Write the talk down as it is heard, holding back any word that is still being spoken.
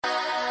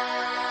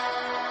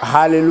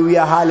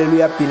Hallelujah,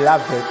 hallelujah,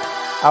 beloved.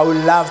 I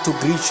would love to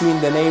greet you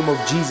in the name of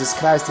Jesus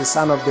Christ, the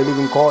Son of the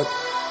living God.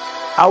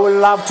 I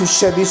would love to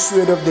share this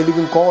word of the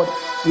living God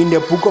in the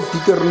book of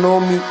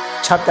Deuteronomy,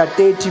 chapter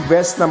 30,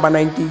 verse number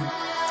 19.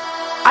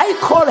 I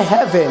call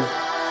heaven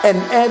and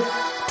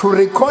earth to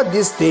record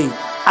this day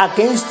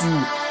against you,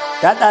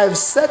 that I have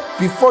set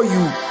before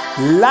you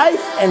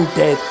life and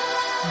death,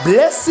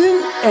 blessing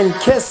and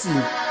cursing.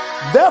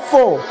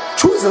 Therefore,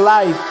 choose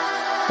life,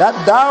 that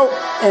thou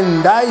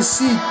and thy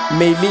seed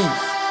may live.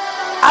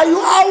 Are you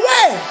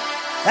aware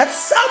that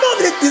some of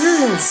the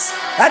decisions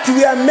that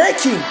we are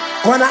making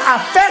gonna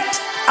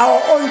affect our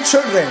own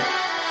children?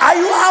 Are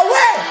you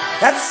aware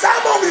that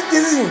some of the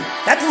decisions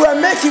that we are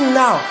making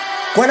now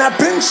gonna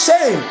bring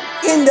shame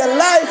in the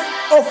life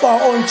of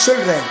our own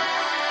children?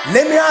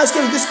 Let me ask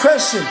you this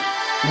question: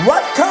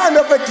 what kind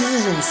of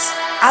decisions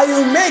are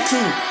you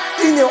making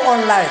in your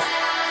own life?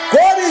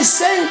 God is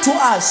saying to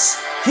us,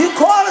 He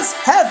calls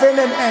heaven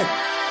and earth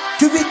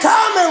to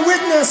become a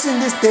witness in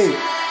this day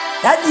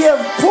that He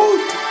have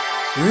put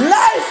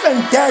life and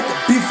death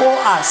before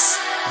us.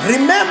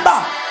 Remember,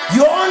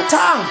 your own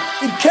tongue,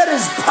 it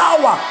carries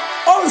power.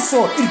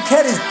 Also, it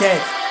carries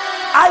death.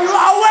 Are you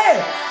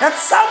aware that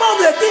some of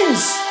the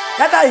things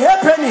that are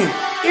happening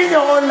in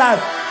your own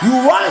life, you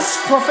once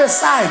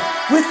prophesied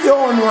with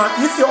your own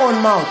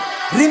mouth?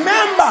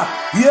 Remember,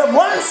 you have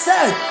once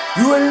said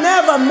you will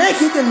never make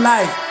it in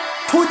life.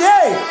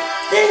 Today,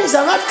 things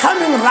are not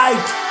coming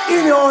right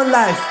in your own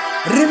life.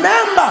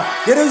 Remember,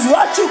 there is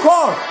what you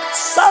call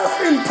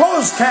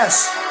self-imposed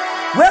curse,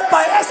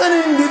 whereby as an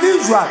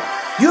individual,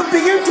 you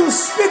begin to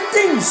speak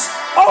things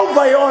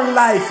over your own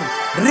life.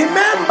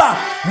 Remember,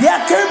 we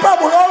are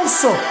capable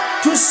also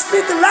to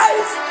speak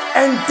life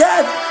and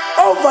death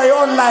over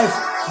your own life.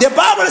 The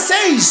Bible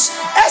says,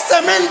 as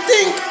a man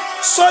think,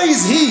 so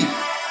is he.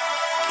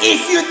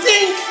 If you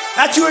think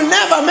that you will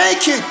never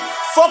make it,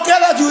 forget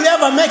that you will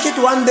never make it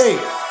one day.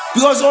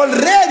 Because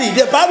already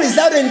the Bible is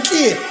loud and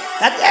clear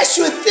that as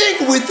you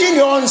think within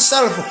your own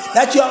self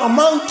that you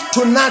amount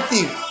to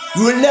nothing,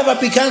 you will never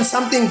become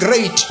something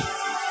great.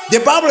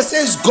 The Bible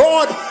says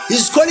God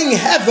is calling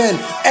heaven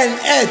and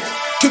earth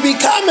to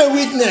become a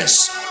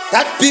witness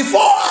that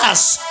before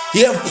us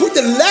He have put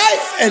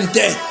life and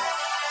death,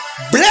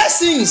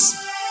 blessings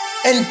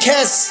and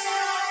curse.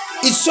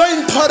 It's so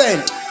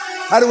important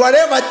that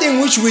whatever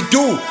thing which we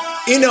do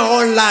in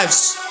our own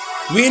lives,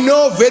 we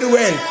know very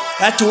well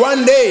that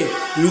one day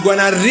we're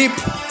gonna reap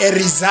a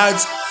result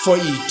for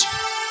it.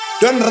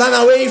 Don't run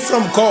away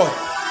from God.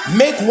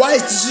 Make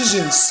wise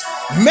decisions.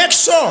 Make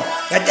sure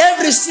that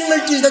every single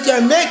thing that you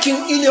are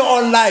making in your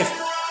own life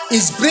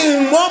is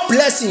bringing more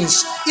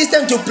blessings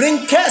instead to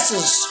bring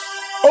curses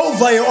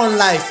over your own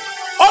life.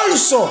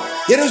 Also,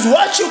 there is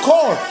what you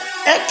call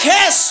a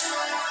curse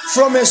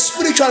from a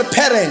spiritual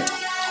parent,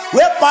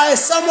 whereby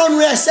someone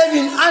we are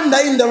serving under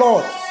in the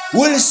Lord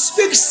will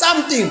speak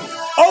something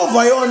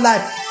over your own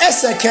life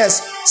as a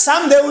curse.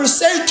 Some they will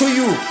say to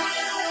you,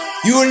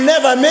 you will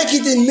never make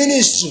it in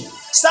ministry.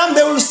 Some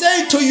they will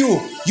say to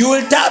you, you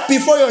will die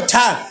before your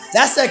time.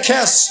 That's a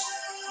curse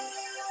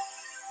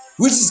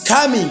which is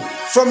coming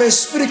from a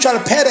spiritual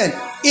parent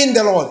in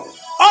the Lord.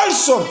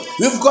 Also,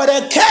 we've got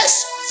a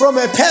curse from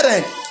a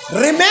parent.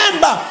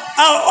 Remember,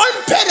 our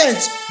own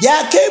parents, they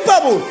are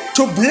capable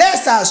to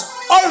bless us,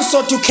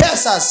 also to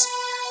curse us.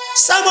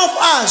 Some of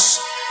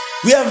us,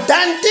 we have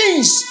done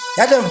things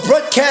that have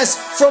brought curse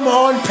from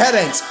our own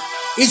parents.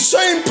 It's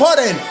so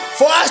important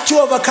for us to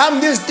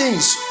overcome these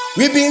things.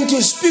 We begin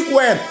to speak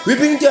well. We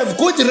begin to have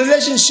good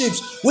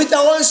relationships with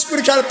our own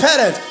spiritual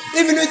parents,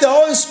 even with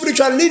our own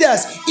spiritual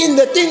leaders in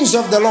the things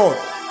of the Lord.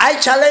 I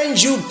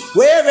challenge you,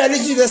 wherever you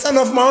listen to the sound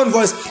of my own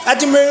voice,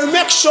 that you may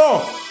make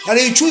sure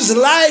that you choose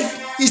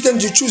life instead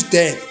to choose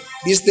death.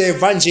 This is the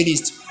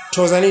evangelist,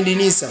 Tozanindi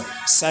Nisa,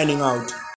 signing out.